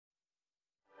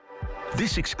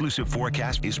This exclusive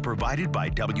forecast is provided by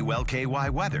WLKY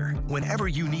Weather. Whenever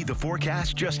you need the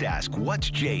forecast, just ask, what's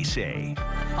Jay say?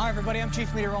 Hi, everybody. I'm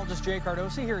Chief Meteorologist Jay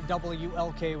Cardosi here at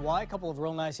WLKY. A couple of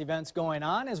real nice events going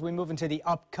on as we move into the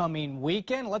upcoming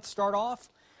weekend. Let's start off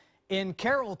in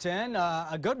Carrollton.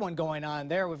 A good one going on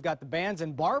there. We've got the Bands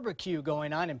and Barbecue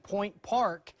going on in Point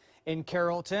Park in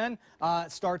Carrollton.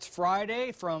 It starts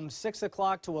Friday from 6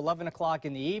 o'clock to 11 o'clock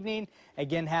in the evening.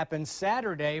 Again, happens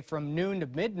Saturday from noon to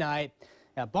midnight.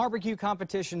 Barbecue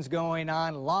competitions going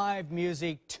on, live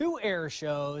music, 2 air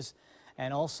shows,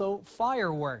 and also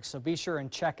fireworks. So be sure and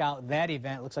check out that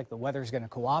event. Looks like the weather's going to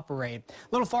cooperate. A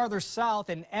little farther south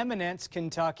in Eminence,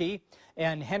 Kentucky,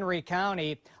 and Henry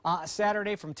County,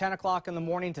 Saturday from 10 o'clock in the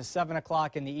morning to 7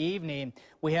 o'clock in the evening.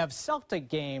 We have Celtic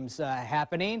games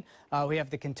happening. We have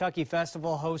the Kentucky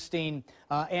Festival hosting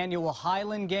annual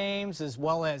Highland games, as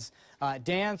well as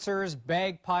dancers,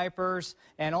 bagpipers,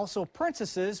 and also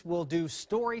princesses will do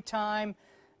story time,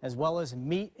 as well as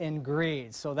meet and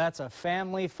greet. So that's a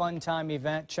family fun time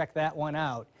event. Check that one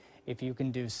out if you can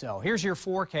do so. Here's your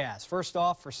forecast. First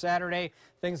off, for Saturday,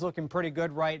 things looking pretty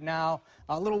good right now.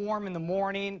 A little warm in the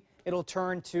morning. It'll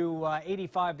turn to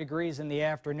 85 degrees in the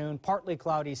afternoon, partly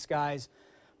cloudy skies.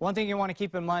 One thing you want to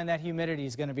keep in mind, that humidity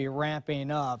is going to be ramping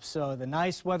up. So the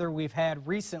nice weather we've had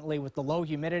recently with the low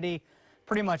humidity,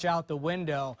 pretty much out the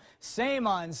window. Same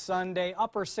on Sunday.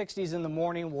 Upper 60s in the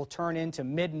morning will turn into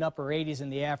mid and upper 80s in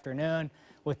the afternoon,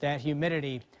 with that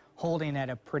humidity holding at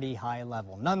a pretty high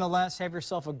level. Nonetheless, have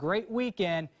yourself a great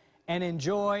weekend and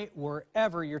enjoy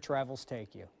wherever your travels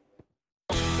take you.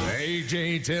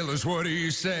 AJ, tell us, what do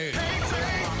you say?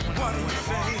 What do you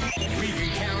say? We can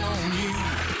count on you.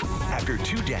 After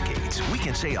 2 decades, we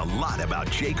can say a lot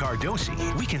about Jay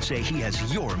Cardosi. We can say he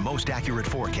has your most accurate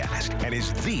forecast and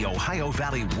is the Ohio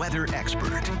Valley weather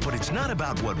expert. But it's not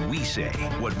about what we say.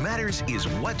 What matters is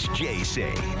what's Jay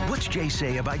say. What's Jay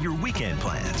say about your weekend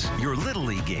plans, your Little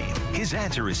League game? His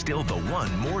answer is still the one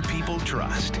more people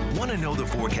trust. Want to know the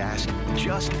forecast?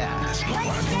 Just ask.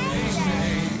 What's Jay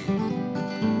say?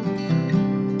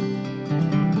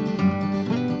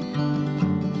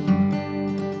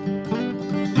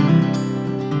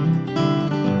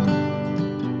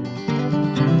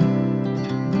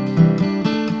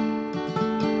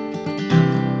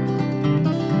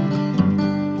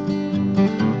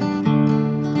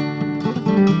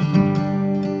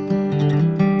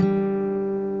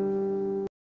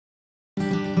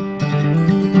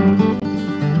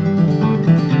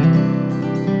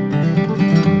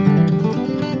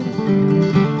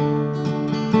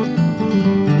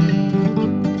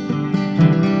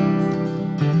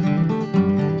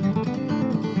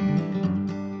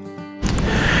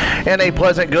 And a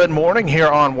pleasant good morning here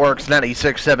on Works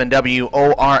 96.7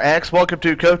 WORX. Welcome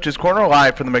to Coach's Corner,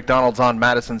 live from the McDonald's on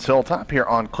Madison's Hilltop here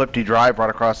on Clifty Drive, right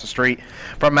across the street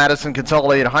from Madison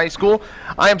Consolidated High School.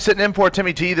 I am sitting in for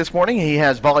Timmy T this morning. He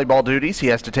has volleyball duties he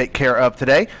has to take care of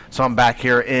today, so I'm back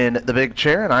here in the big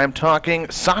chair, and I am talking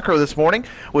soccer this morning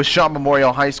with Shaw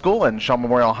Memorial High School and Shaw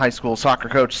Memorial High School soccer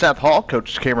coach Seth Hall,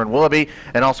 Coach Cameron Willoughby,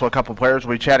 and also a couple players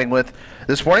we'll be chatting with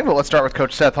this morning. But let's start with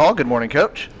Coach Seth Hall. Good morning,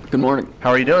 Coach. Good morning.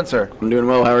 How are you doing, sir? I'm doing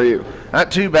well. How are you? Not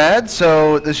too bad.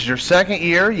 So this is your second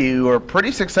year. You were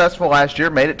pretty successful last year,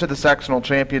 made it to the sectional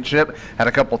championship, had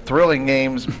a couple thrilling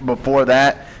games before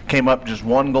that, came up just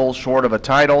 1 goal short of a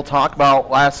title. Talk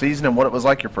about last season and what it was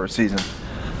like your first season.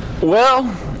 Well,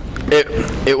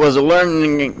 it was a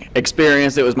learning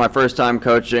experience. It was my first time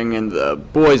coaching in the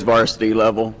boys varsity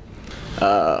level.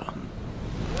 I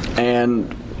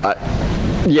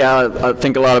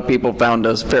think a lot of people found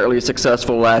us fairly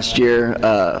successful last year.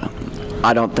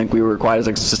 I don't think we were quite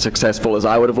as successful as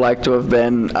I would have liked to have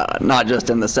been, not just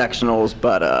in the sectionals,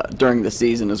 but during the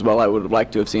season as well. I would have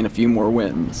liked to have seen a few more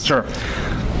wins. Sure.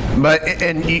 But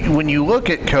when you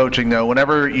look at coaching, though,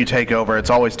 whenever you take over,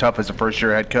 it's always tough as a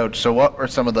first-year head coach. So what are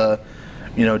some of the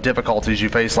difficulties you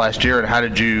faced last year, and how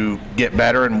did you get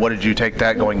better, and what did you take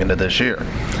that going into this year?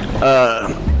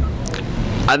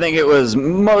 I think it was,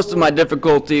 most of my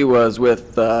difficulty was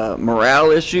with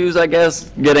morale issues, I guess,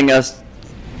 getting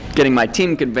my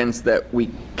team convinced that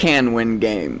we can win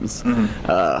games.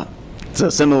 Mm-hmm. It's a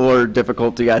similar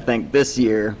difficulty, I think, this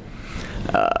year.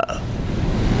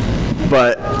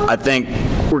 But I think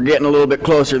we're getting a little bit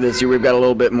closer this year. We've got a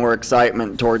little bit more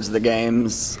excitement towards the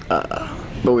games.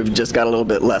 But we've just got a little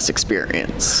bit less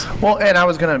experience. Well, and I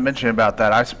was going to mention about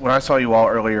that. When I saw you all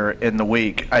earlier in the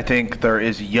week, I think there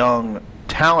is young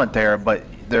talent there, but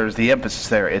there's the emphasis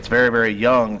there. It's very, very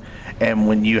young. And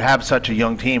when you have such a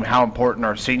young team, how important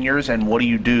are seniors, and what do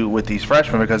you do with these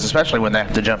freshmen? Because especially when they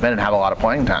have to jump in and have a lot of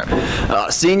playing time.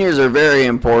 Seniors are very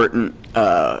important.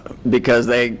 because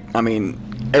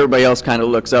everybody else kind of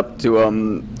looks up to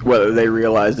them, whether they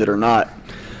realize it or not.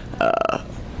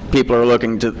 People are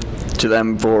looking to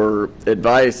them for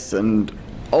advice and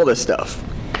all this stuff,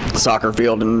 soccer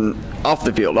field and off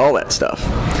the field, all that stuff.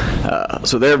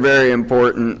 So they're very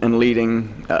important in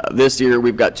leading. This year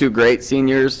we've got 2 great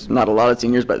seniors, not a lot of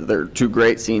seniors, but they're 2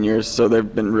 great seniors, so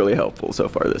they've been really helpful so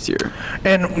far this year.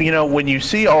 And, when you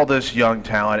see all this young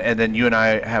talent, and then you and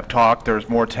I have talked, there's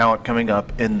more talent coming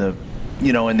up in the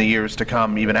in the years to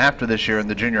come, even after this year in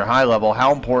the junior high level,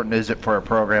 how important is it for a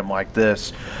program like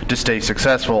this to stay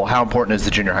successful? How important is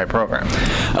the junior high program?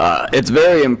 It's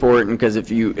very important because if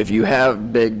you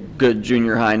have big, good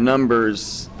junior high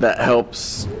numbers, that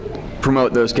helps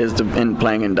promote those kids in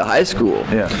playing into high school.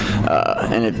 Yeah.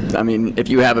 And if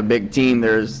you have a big team,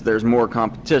 there's more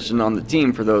competition on the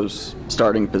team for those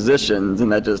starting positions,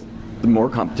 and that just the more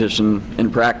competition in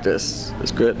practice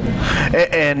is good.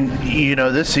 And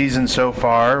this season so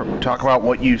far, talk about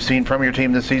what you've seen from your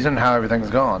team this season, how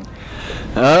everything's gone.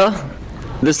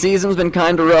 The season's been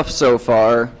kind of rough so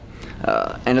far,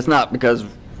 and it's not because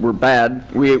we're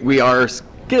bad. We are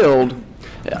skilled,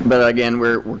 but again,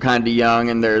 we're kind of young,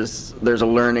 and there's a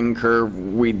learning curve.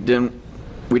 We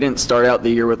didn't start out the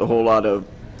year with a whole lot of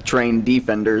trained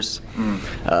defenders,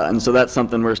 and so that's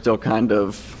something we're still kind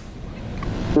of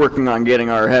working on getting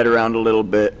our head around a little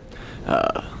bit.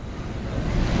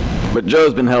 But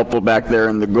Joe's been helpful back there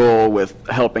in the goal with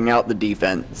helping out the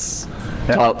defense,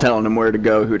 telling them where to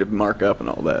go, who to mark up, and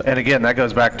all that. And again, that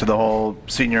goes back to the whole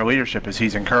senior leadership, is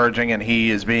he's encouraging and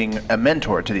he is being a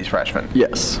mentor to these freshmen.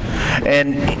 Yes.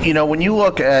 And when you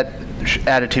look at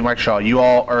a team like Shaw, you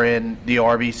all are in the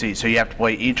ORVC, so you have to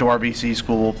play each ORVC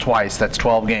school twice. That's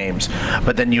 12 games.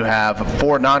 But then you have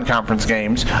 4 non-conference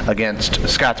games against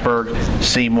Scottsburg,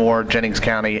 Seymour, Jennings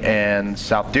County, and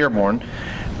South Dearborn.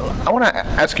 I want to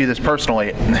ask you this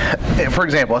personally. For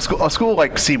example, a school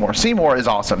like Seymour. Seymour is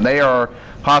awesome. They are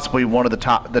possibly one of the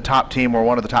top team or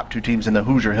one of the top 2 teams in the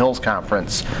Hoosier Hills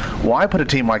Conference. Why put a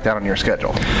team like that on your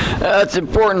schedule? It's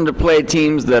important to play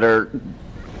teams that are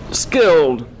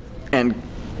skilled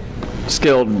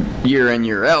year in,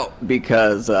 year out,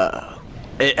 because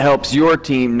it helps your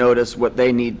team notice what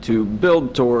they need to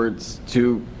build towards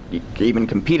to even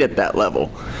compete at that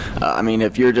level.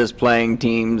 If you're just playing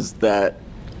teams that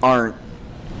aren't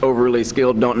overly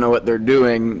skilled, don't know what they're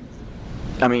doing,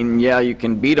 yeah, you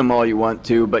can beat them all you want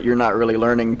to, but you're not really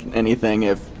learning anything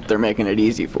if they're making it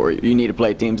easy for you. You need to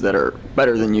play teams that are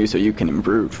better than you so you can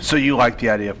improve. So you like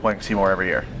the idea of playing Seymour every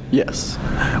year? Yes.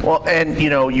 Well, and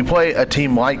you play a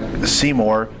team like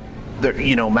Seymour,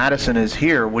 Madison is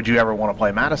here. Would you ever want to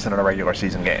play Madison in a regular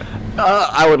season game?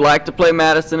 I would like to play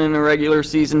Madison in a regular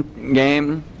season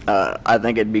game. I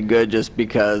think it'd be good just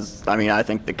because, I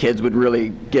think the kids would really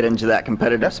get into that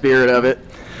competitive spirit of it.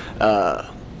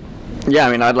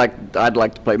 I'd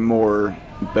like to play more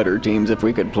better teams. If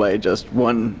we could play just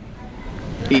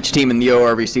each team in the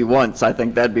ORVC once, I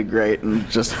think that'd be great, and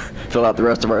just fill out the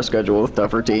rest of our schedule with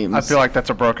tougher teams. I feel like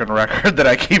that's a broken record that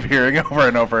I keep hearing over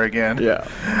and over again. Yeah.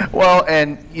 Well,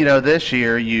 and this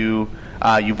year you've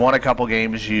won a couple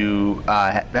games. You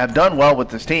have done well with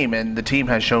this team, and the team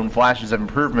has shown flashes of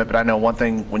improvement. But I know one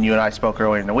thing, when you and I spoke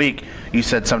earlier in the week, you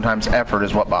said sometimes effort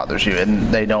is what bothers you,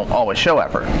 and they don't always show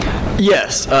effort.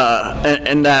 Yes,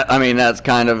 and that's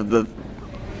kind of the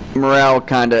morale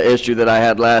kind of issue that I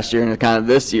had last year and kind of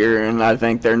this year, and I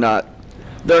think they're not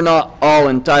all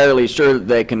entirely sure that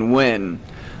they can win.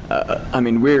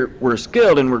 We're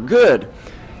skilled and we're good,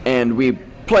 and we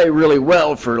play really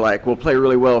well we'll play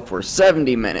really well for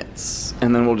 70 minutes,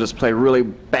 and then we'll just play really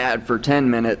bad for 10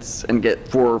 minutes and get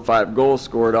 4 or 5 goals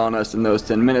scored on us in those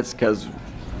 10 minutes because,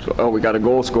 we got a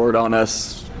goal scored on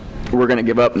us, we're going to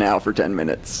give up now for 10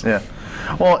 minutes. Yeah.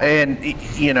 Well, and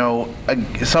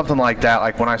something like that,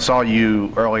 like when I saw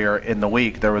you earlier in the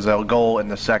week, there was a goal in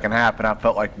the second half, and I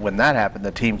felt like when that happened,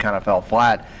 the team kind of fell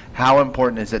flat. How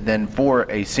important is it then for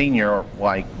a senior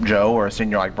like Joe or a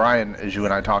senior like Brian, as you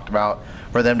and I talked about,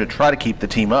 for them to try to keep the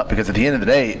team up? Because at the end of the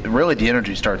day, really the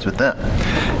energy starts with them.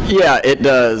 Yeah, it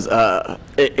does.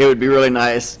 It would be really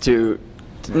nice to,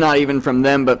 not even from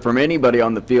them, but from anybody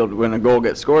on the field, when a goal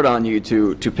gets scored on you,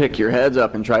 to pick your heads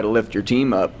up and try to lift your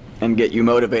team up and get you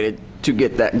motivated to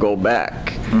get that goal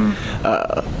back.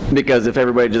 Because if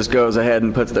everybody just goes ahead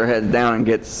and puts their heads down and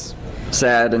gets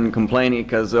sad and complaining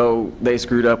because they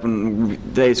screwed up and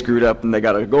they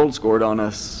got a goal scored on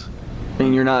us,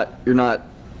 and you're not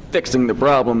fixing the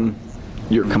problem,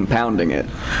 you're compounding it.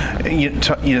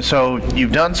 So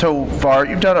you've done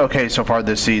okay so far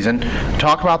this season.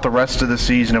 Talk about the rest of the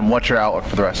season and what's your outlook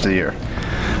for the rest of the year.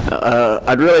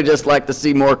 I'd really just like to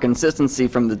see more consistency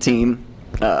from the team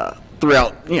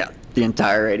throughout the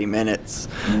entire 80 minutes.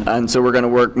 And so we're going to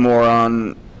work more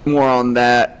on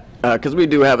that because we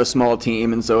do have a small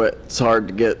team, and so it's hard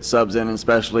to get subs in,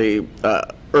 especially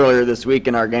earlier this week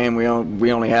in our game we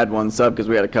only had one sub because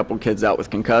we had a couple kids out with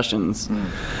concussions.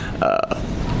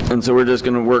 And so we're just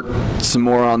going to work some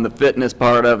more on the fitness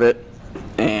part of it,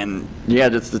 and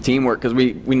just the teamwork, because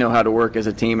we know how to work as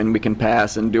a team, and we can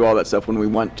pass and do all that stuff when we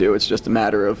want to. It's just a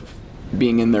matter of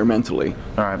being in there mentally.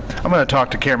 All right, I'm going to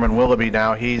talk to Cameron Willoughby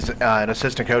now. He's an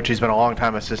assistant coach. He's been a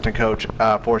long-time assistant coach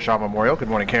for Shaw Memorial. Good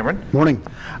morning, Cameron. Morning.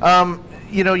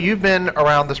 You've been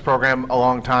around this program a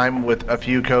long time with a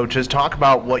few coaches. Talk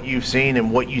about what you've seen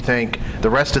and what you think the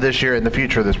rest of this year and the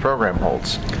future of this program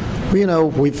holds.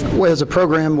 As a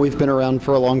program, we've been around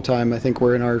for a long time. I think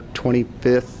we're in our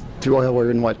 25th,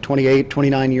 we're in 28,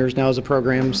 29 years now as a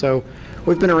program. So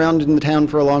we've been around in the town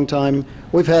for a long time.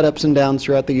 We've had ups and downs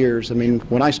throughout the years. I mean,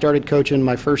 when I started coaching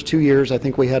my first 2 years, I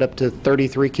think we had up to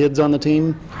 33 kids on the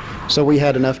team. So we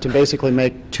had enough to basically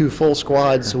make 2 full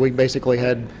squads. So we basically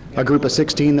had a group of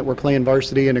 16 that were playing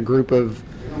varsity and a group of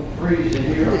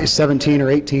 17 or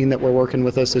 18 that were working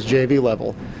with us as JV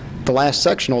level. The last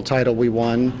sectional title we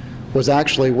won was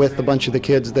actually with a bunch of the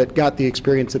kids that got the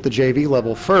experience at the JV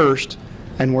level first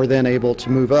and were then able to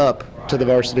move up to the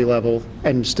varsity level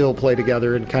and still play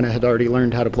together and kind of had already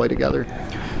learned how to play together.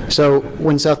 So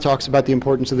when Seth talks about the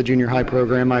importance of the junior high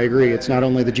program, I agree. It's not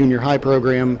only the junior high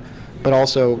program, but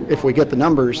also if we get the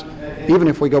numbers, even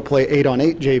if we go play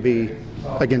 8-on-8 JV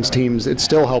against teams, it's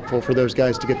still helpful for those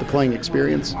guys to get the playing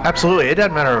experience. Absolutely. It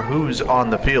doesn't matter who's on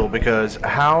the field, because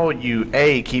how you,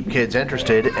 A, keep kids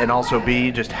interested, and also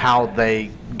B, just how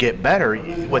they get better.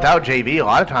 Without JV, a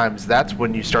lot of times that's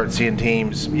when you start seeing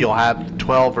teams, you'll have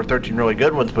 12 or 13 really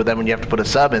good ones, but then when you have to put a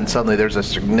sub in, suddenly there's a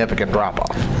significant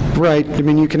drop-off. Right. I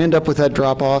mean, you can end up with that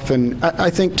drop-off, and I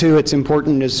think, too, it's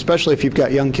important, especially if you've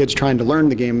got young kids trying to learn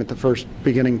the game at the first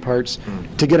beginning parts,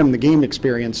 to get them the game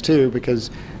experience, too,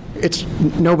 because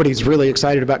nobody's really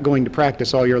excited about going to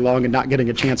practice all year long and not getting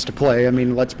a chance to play. I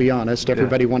mean, let's be honest,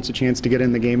 everybody wants a chance to get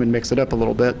in the game and mix it up a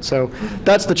little bit. So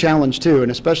that's the challenge too,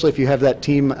 and especially if you have that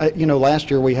team.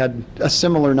 Last year we had a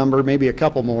similar number, maybe a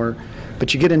couple more,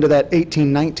 but you get into that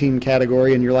 18-19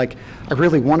 category and you're like, I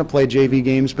really want to play JV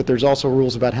games, but there's also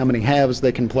rules about how many halves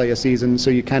they can play a season.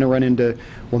 So you kind of run into,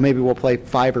 well, maybe we'll play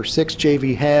 5 or 6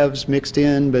 JV halves mixed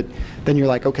in, but then you're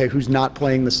like, okay, who's not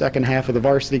playing the second half of the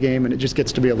varsity game? And it just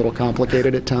gets to be a little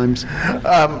complicated at times.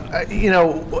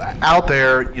 Out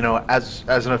there, as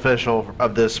an official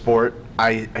of this sport,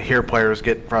 I hear players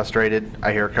get frustrated.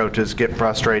 I hear coaches get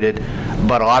frustrated.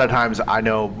 But a lot of times I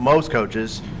know most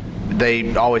coaches,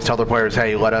 they always tell their players,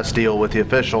 hey, let us deal with the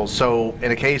officials. So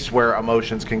in a case where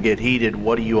emotions can get heated,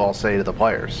 what do you all say to the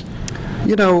players?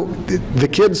 The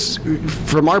kids,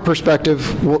 from our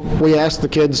perspective, we ask the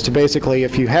kids to basically,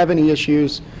 if you have any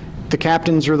issues, the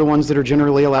captains are the ones that are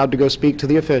generally allowed to go speak to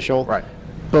the official. Right.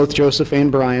 Both Joseph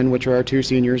and Brian, which are our 2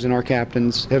 seniors and our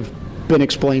captains, have been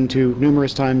explained to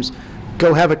numerous times.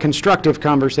 Go have a constructive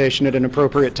conversation at an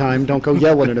appropriate time. Don't go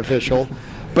yell at an official.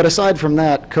 But aside from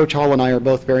that, Coach Hall and I are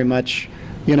both very much,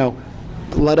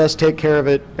 let us take care of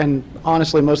it. And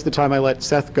honestly, most of the time I let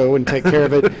Seth go and take care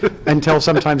of it until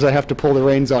sometimes I have to pull the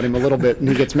reins on him a little bit and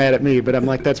he gets mad at me. But I'm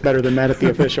like, that's better than mad at the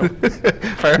official.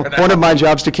 One of my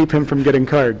jobs to keep him from getting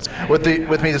cards. With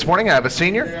me this morning, I have a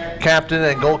senior, captain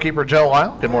and goalkeeper Joe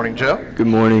Lyle. Good morning, Joe. Good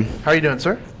morning. How are you doing,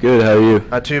 sir? Good, how are you?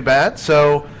 Not too bad.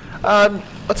 So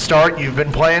let's start. You've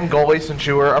been playing goalie since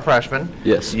you were a freshman.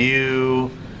 Yes.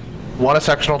 You won a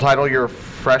sectional title your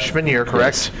freshman year,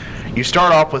 correct? Yes. You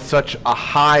start off with such a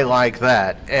high like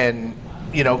that, and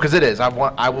because it is.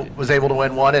 I was able to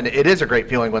win one, and it is a great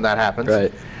feeling when that happens.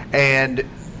 Right. And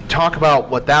talk about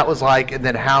what that was like, and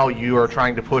then how you are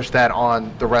trying to push that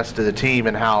on the rest of the team,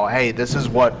 and how, hey, this is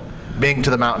what being to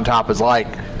the mountaintop is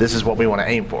like. This is what we want to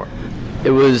aim for. It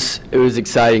was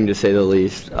exciting to say the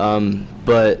least,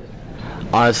 but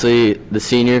honestly, the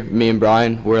senior, me and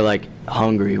Brian, we're like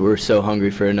hungry. We're so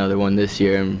hungry for another one this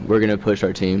year, and we're going to push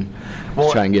our team to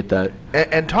try and get that.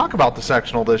 And talk about the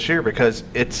sectional this year, because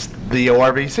it's the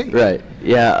ORVC. Right.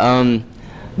 Yeah.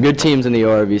 Good teams in the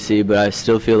ORVC, but I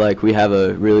still feel like we have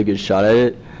a really good shot at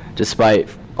it, despite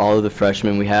all of the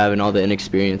freshmen we have and all the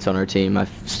inexperience on our team. I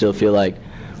still feel like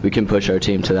we can push our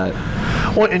team to that.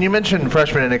 Well, and you mentioned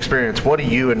freshman inexperience. What do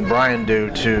you and Brian do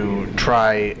to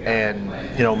try and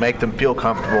make them feel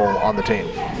comfortable on the team?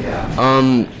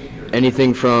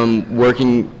 Anything from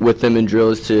working with them in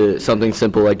drills to something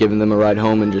simple like giving them a ride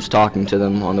home and just talking to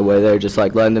them on the way there, just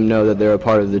like letting them know that they're a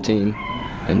part of the team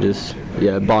and just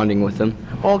yeah, bonding with them.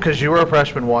 Well, because you were a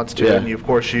freshman once too, Yeah. and of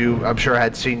course you, I'm sure,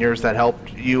 had seniors that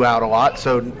helped you out a lot.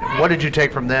 So, what did you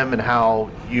take from them, and how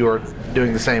you are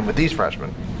doing the same with these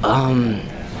freshmen?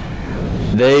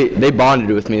 They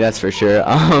bonded with me, that's for sure.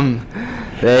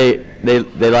 They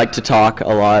like to talk a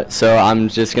lot, so I'm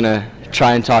just gonna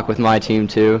try and talk with my team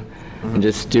too, and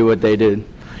just do what they did.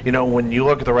 You know, when you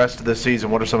look at the rest of this season,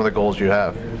 what are some of the goals you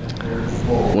have?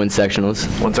 Win sectionals.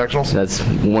 Win sectionals? That's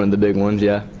one of the big ones,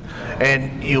 yeah.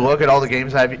 And you look at all the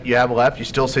games that you have left, you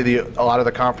still see a lot of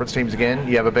the conference teams again.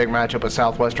 You have a big matchup with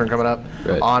Southwestern coming up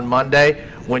on Monday.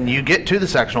 When you get to the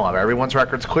sectional, everyone's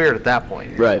record's cleared at that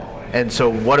point. Right. And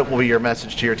so what will be your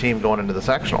message to your team going into the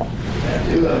sectional?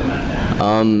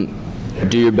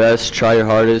 Do your best, try your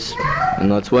hardest,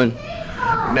 and let's win.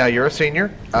 Now, you're a senior.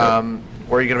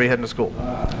 Where are you going to be heading to school?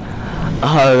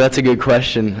 Oh, that's a good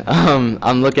question.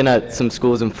 I'm looking at some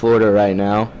schools in Florida right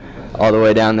now, all the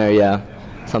way down there, yeah.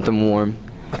 Something warm.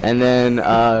 And then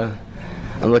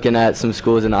I'm looking at some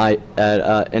schools in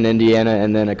Indiana,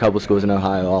 and then a couple schools in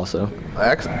Ohio also.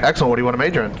 Excellent. What do you want to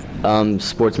major in?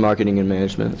 Sports marketing and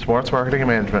management. Sports marketing and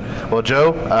management. Well,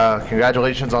 Joe,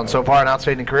 congratulations on so far an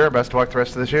outstanding career. Best of luck the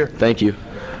rest of this year. Thank you.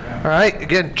 All right.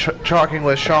 Again, talking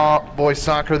with Shaw Boys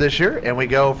Soccer this year, and we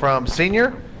go from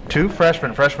senior to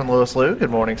freshman. Freshman Lewis Liu. Good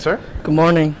morning, sir. Good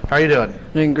morning. How are you doing?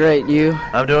 Doing great. You?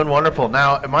 I'm doing wonderful.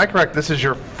 Now, am I correct? This is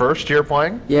your first year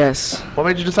playing? Yes. What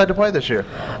made you decide to play this year?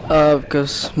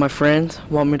 Because my friends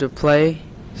want me to play,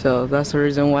 so that's the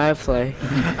reason why I play.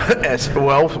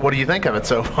 Well, what do you think of it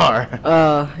so far?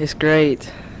 It's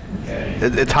great.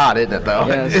 It's hot, isn't it, though?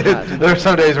 Yeah, it's hot. There are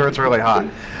some days where it's really hot.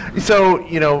 So,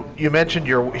 you know, you mentioned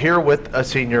you're here with a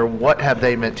senior. What have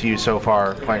they meant to you so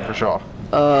far playing for Shaw?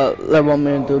 They want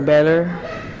me to do better,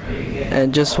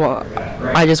 and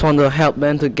I just want to help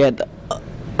them to get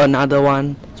another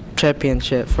one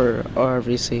championship for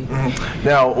RVC. Mm-hmm.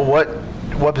 Now,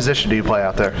 what position do you play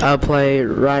out there? I play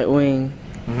right wing.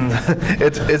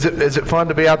 Is it fun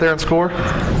to be out there and score?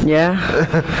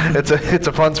 Yeah. It's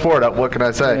a fun sport. What can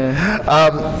I say?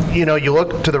 Yeah. You know, you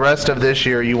look to the rest of this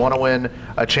year. You want to win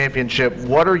a championship.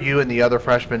 What are you and the other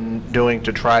freshmen doing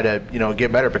to try to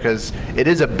get better? Because it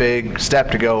is a big step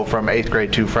to go from 8th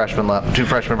grade to freshman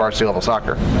varsity level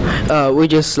soccer. We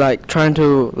just trying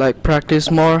to practice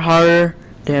more harder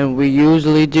than we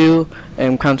usually do,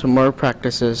 and come to more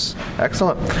practices.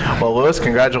 Excellent. Well, Lewis,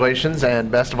 congratulations,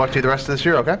 and best of luck to you the rest of this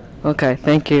year, okay? Okay,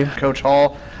 thank you. Coach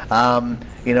Hall,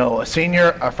 a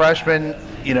senior, a freshman,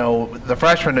 the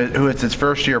freshman who it's his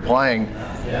first year playing,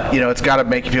 it's got to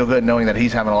make you feel good knowing that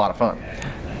he's having a lot of fun.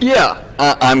 Yeah,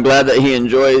 I'm glad that he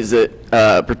enjoys it,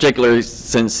 particularly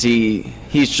since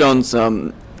he's shown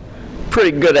some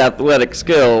pretty good athletic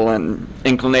skill and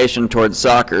inclination towards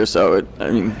soccer. So,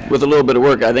 with a little bit of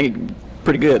work, I think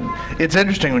pretty good. It's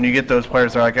interesting when you get those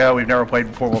players, they're like, oh, we've never played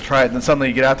before, we'll try it. And then suddenly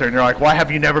you get out there and you're like, why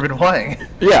have you never been playing?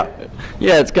 Yeah,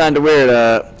 it's kind of weird.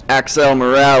 Axel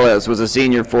Morales was a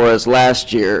senior for us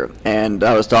last year, and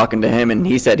I was talking to him, and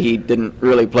he said he didn't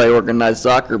really play organized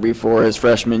soccer before his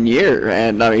freshman year.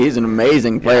 And he's an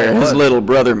amazing player. His little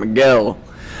brother, Miguel,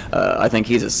 I think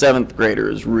he's a 7th grader,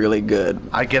 is really good.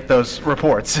 I get those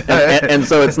reports. and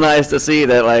so it's nice to see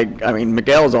that,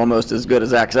 Miguel's almost as good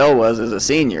as Axel was as a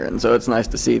senior, and so it's nice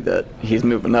to see that he's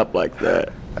moving up like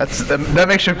that. That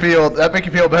makes you feel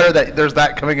better that there's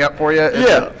that coming up for you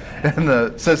in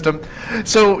the system.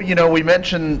 So, we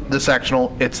mentioned the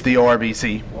sectional. It's the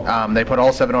ORVC. They put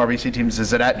all 7 RVC teams.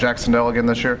 Is it at Jacksonville again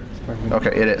this year?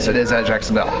 Okay, it is. It is at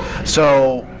Jacksonville.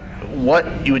 So,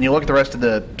 when you look at the rest of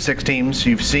the 6 teams,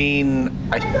 you've seen,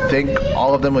 I think,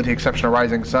 all of them with the exception of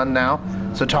Rising Sun now.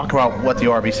 So talk about what the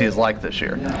RVC is like this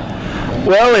year.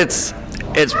 Well, it's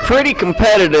pretty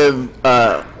competitive.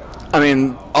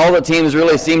 All the teams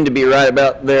really seem to be right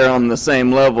about there on the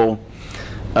same level.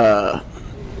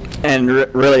 And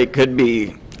really it could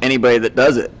be anybody that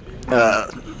does it.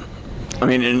 And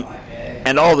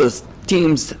all the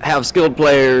teams have skilled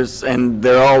players, and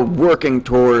they're all working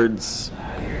towards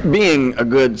being a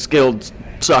good skilled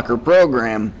soccer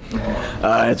program.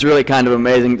 It's really kind of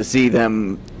amazing to see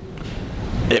them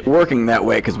working that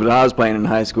way, because when I was playing in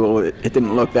high school, it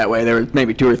didn't look that way. There were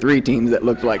maybe 2 or 3 teams that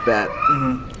looked like that.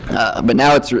 But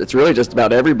now it's really just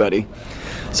about everybody.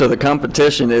 So the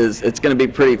competition it's going to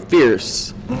be pretty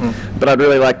fierce. But I'd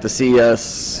really like to see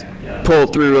us pull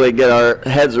through, really get our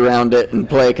heads around it, and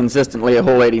play consistently a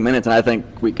whole 80 minutes, and I think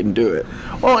we can do it.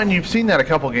 Well, and you've seen that a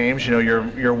couple games.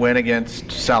 Your win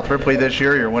against South Ripley this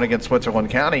year, your win against Switzerland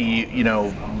County.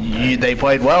 They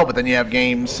played well, but then you have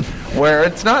games where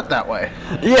it's not that way.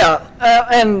 Yeah,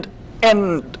 and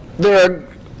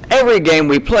every game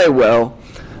we play well,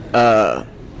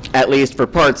 at least for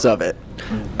parts of it.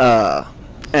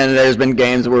 And there's been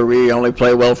games where we only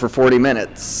play well for 40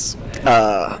 minutes.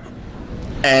 But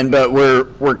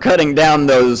we're cutting down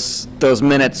those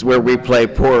minutes where we play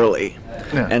poorly.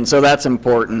 Yeah. And so that's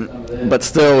important. But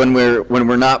still, when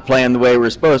we're not playing the way we're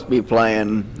supposed to be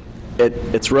playing,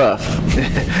 it's rough.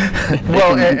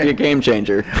 Well, it can be a game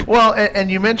changer. Well,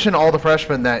 and you mentioned all the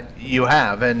freshmen that you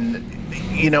have, and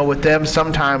with them,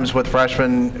 sometimes with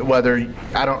freshmen, whether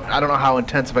I don't know how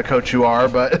intensive a coach you are,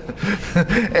 but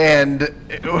and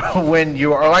when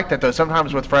you are like that, though,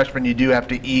 sometimes with freshmen you do have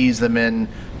to ease them in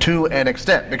to an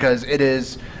extent, because it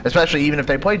is, especially even if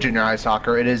they play junior high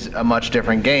soccer, it is a much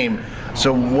different game.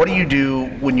 So what do you do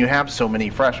when you have so many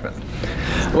freshmen?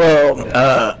 Well,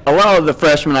 a lot of the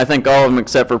freshmen, I think all of them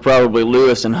except for probably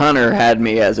Lewis and Hunter, had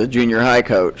me as a junior high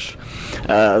coach.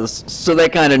 So they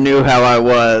kind of knew how I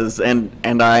was,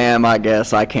 and I am, I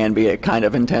guess, I can be a kind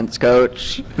of intense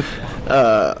coach.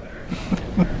 I'd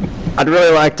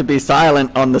really like to be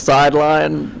silent on the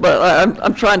sideline, but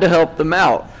I'm trying to help them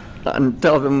out and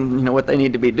tell them, what they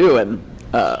need to be doing.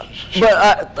 But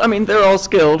I mean, they're all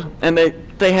skilled, and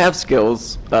they have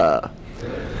skills.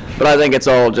 But I think it's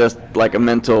all just like a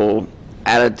mental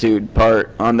attitude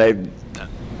part on they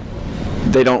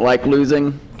don't like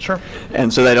losing. Sure.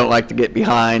 And so they don't like to get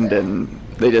behind, and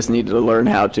they just need to learn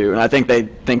how to. And I think they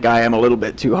think I am a little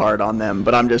bit too hard on them,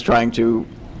 but I'm just trying to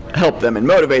help them and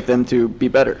motivate them to be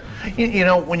better.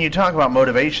 When you talk about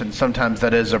motivation, sometimes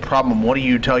that is a problem. What do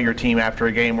you tell your team after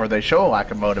a game where they show a lack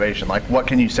of motivation? Like, what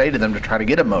can you say to them to try to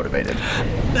get them motivated?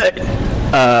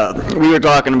 We were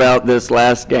talking about this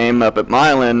last game up at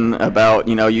Milan about,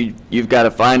 you've got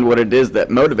to find what it is that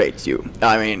motivates you.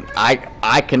 I mean,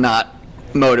 I cannot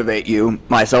motivate you,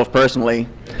 myself personally,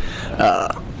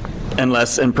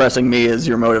 unless impressing me is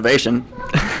your motivation,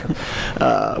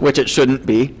 which it shouldn't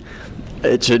be.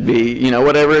 It should be,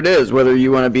 whatever it is, whether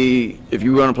you want to be, if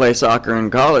you want to play soccer in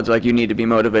college, like, you need to be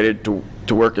motivated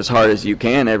to work as hard as you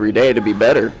can every day to be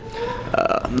better.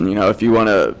 If you want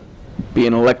to be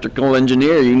an electrical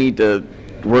engineer, you need to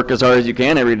work as hard as you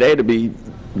can every day to be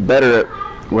better at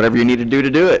whatever you need to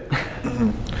do it.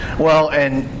 Mm-hmm. Well,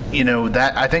 and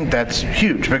that, I think that's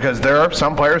huge, because there are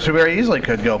some players who very easily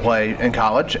could go play in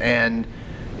college, and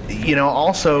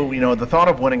also, the thought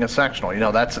of winning a sectional,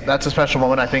 that's a special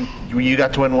moment. I think you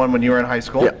got to win one when you were in high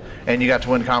school, yeah. And you got to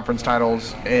win conference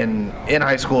titles in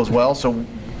high school as well. So,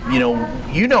 you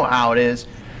know how it is.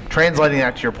 Translating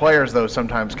that to your players, though,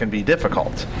 sometimes can be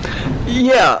difficult.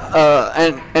 Yeah,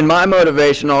 and my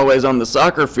motivation always on the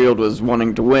soccer field was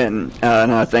wanting to win.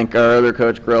 And I think our other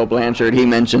coach, Grell Blanchard, he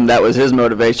mentioned that was his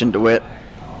motivation to win.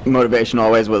 Motivation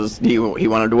always was he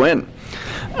wanted to win.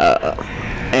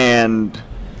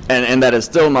 And that is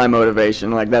still my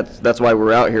motivation. Like, that's why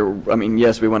we're out here. I mean,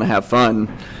 yes, we want to have fun,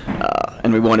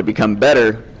 and we want to become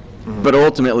better, Mm-hmm. but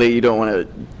ultimately you don't want to.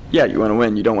 Yeah, you want to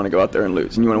win. You don't want to go out there and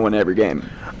lose, and you want to win every game.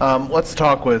 Let's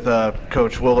talk with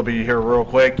Coach Willoughby here real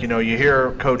quick. You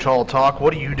hear Coach Hall talk.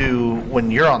 What do you do when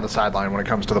you're on the sideline when it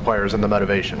comes to the players and the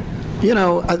motivation?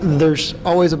 There's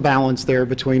always a balance there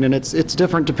between, and it's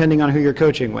different depending on who you're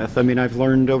coaching with. I mean, I've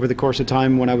learned over the course of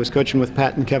time when I was coaching with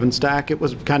Pat and Kevin Stack, it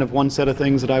was kind of one set of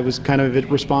things that I was kind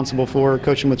of responsible for.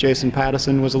 Coaching with Jason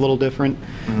Pattison was a little different.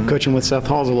 Mm-hmm. Coaching with Seth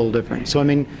Hall is a little different. So, I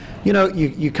mean,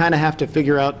 you kind of have to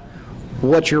figure out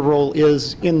what your role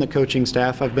is in the coaching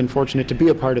staff. I've been fortunate to be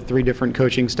a part of 3 different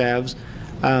coaching staffs.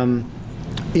 At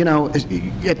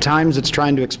times it's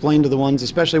trying to explain to the ones,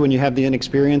 especially when you have the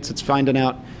inexperience, it's finding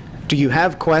out, do you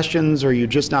have questions, or are you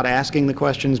just not asking the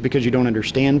questions because you don't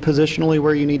understand positionally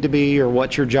where you need to be or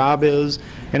what your job is?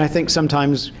 And I think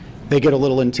sometimes they get a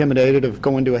little intimidated of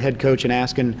going to a head coach and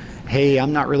asking, hey,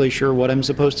 I'm not really sure what I'm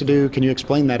supposed to do. Can you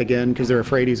explain that again? Because they're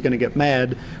afraid he's going to get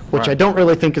mad, which Right. I don't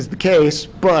really think is the case,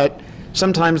 but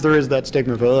sometimes there is that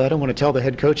stigma of, I don't want to tell the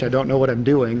head coach I don't know what I'm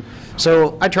doing.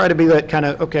 So I try to be that kind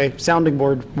of, okay, sounding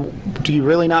board. Do you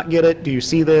really not get it? Do you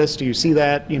see this? Do you see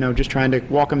that? Just trying to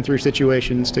walk them through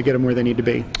situations to get them where they need to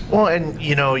be. Well, and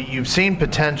you've seen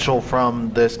potential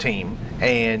from this team,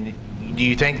 and do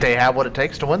you think they have what it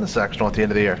takes to win the sectional at the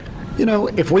end of the year?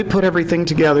 If we put everything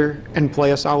together and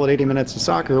play a solid 80 minutes of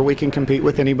soccer, we can compete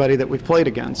with anybody that we've played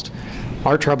against.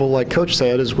 Our trouble, like Coach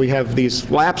said, is we have these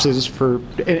lapses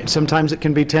sometimes it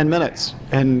can be 10 minutes,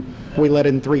 and we let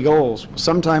in 3 goals.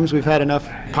 Sometimes we've had enough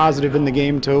positive in the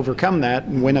game to overcome that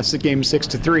and win us a game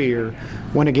 6-3 or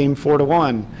win a game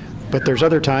 4-1. But there's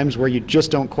other times where you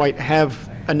just don't quite have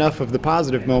enough of the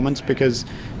positive moments because,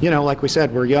 like we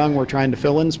said, we're young, we're trying to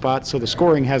fill in spots, so the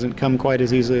scoring hasn't come quite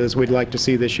as easily as we'd like to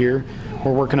see this year.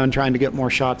 We're working on trying to get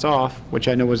more shots off, which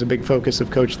I know was a big focus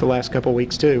of Coach the last couple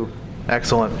weeks too.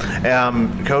 Excellent.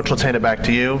 Coach, let's hand it back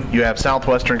to you. You have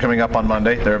Southwestern coming up on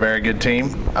Monday. They're a very good team.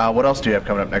 What else do you have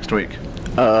coming up next week?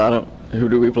 Who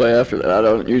do we play after that? I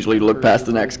don't usually look past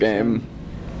the next game.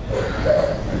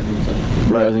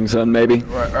 Rising Sun, maybe.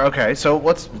 Right, okay, so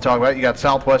let's talk about it. You got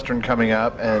Southwestern coming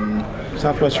up, and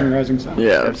Southwestern Rising Sun.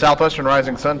 Yeah. Southwestern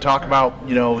Rising Sun. Talk about,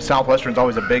 Southwestern's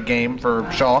always a big game for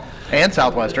Shaw and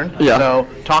Southwestern. Yeah. So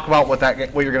talk about what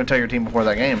you're going to tell your team before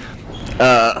that game.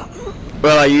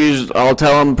 Well, I'll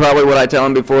tell them probably what I tell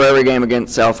them before every game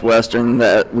against Southwestern,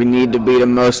 that we need to beat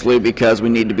them mostly because we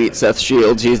need to beat Seth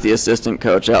Shields. He's the assistant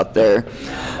coach out there.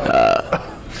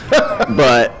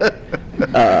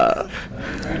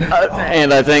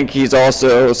 And I think he's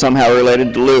also somehow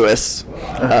related to Lewis.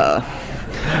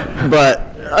 But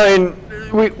I mean,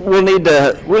 we'll need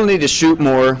to shoot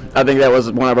more. I think that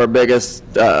was one of our biggest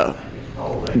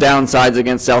downsides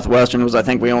against Southwestern, was I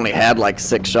think we only had like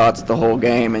 6 shots the whole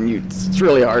game, and it's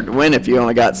really hard to win if you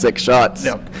only got 6 shots.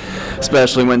 Yep.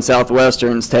 Especially when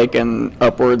Southwestern's taken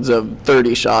upwards of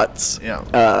 30 shots.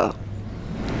 Yeah.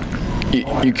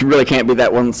 You really can't be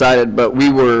that one-sided, but we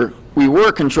were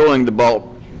controlling the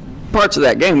ball. Parts of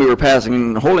that game we were passing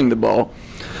and holding the ball,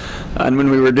 and when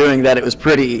we were doing that, it was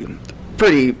fairly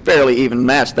even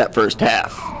matched that first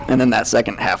half, and then that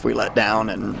second half we let down,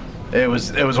 and it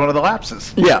was one of the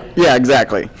lapses. Yeah,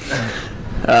 exactly.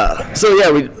 So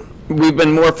yeah, we've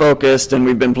been more focused and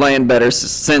we've been playing better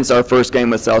since our first game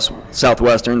with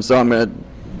Southwestern. So I'm gonna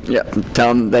tell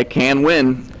them they can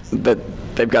win, but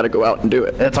they've got to go out and do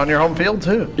it. It's on your home field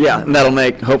too. Yeah,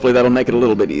 and hopefully that'll make it a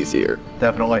little bit easier.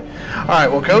 Definitely. All right,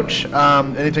 well, Coach,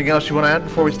 anything else you want to add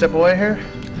before we step away here?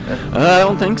 I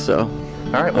don't think so.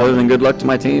 All right. Well, other than good luck to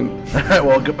my team.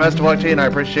 Well, best of luck to you, and I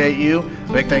appreciate you.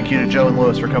 Big thank you to Joe and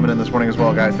Lewis for coming in this morning as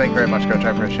well, guys. Thank you very much, Coach.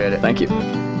 I appreciate it. Thank you.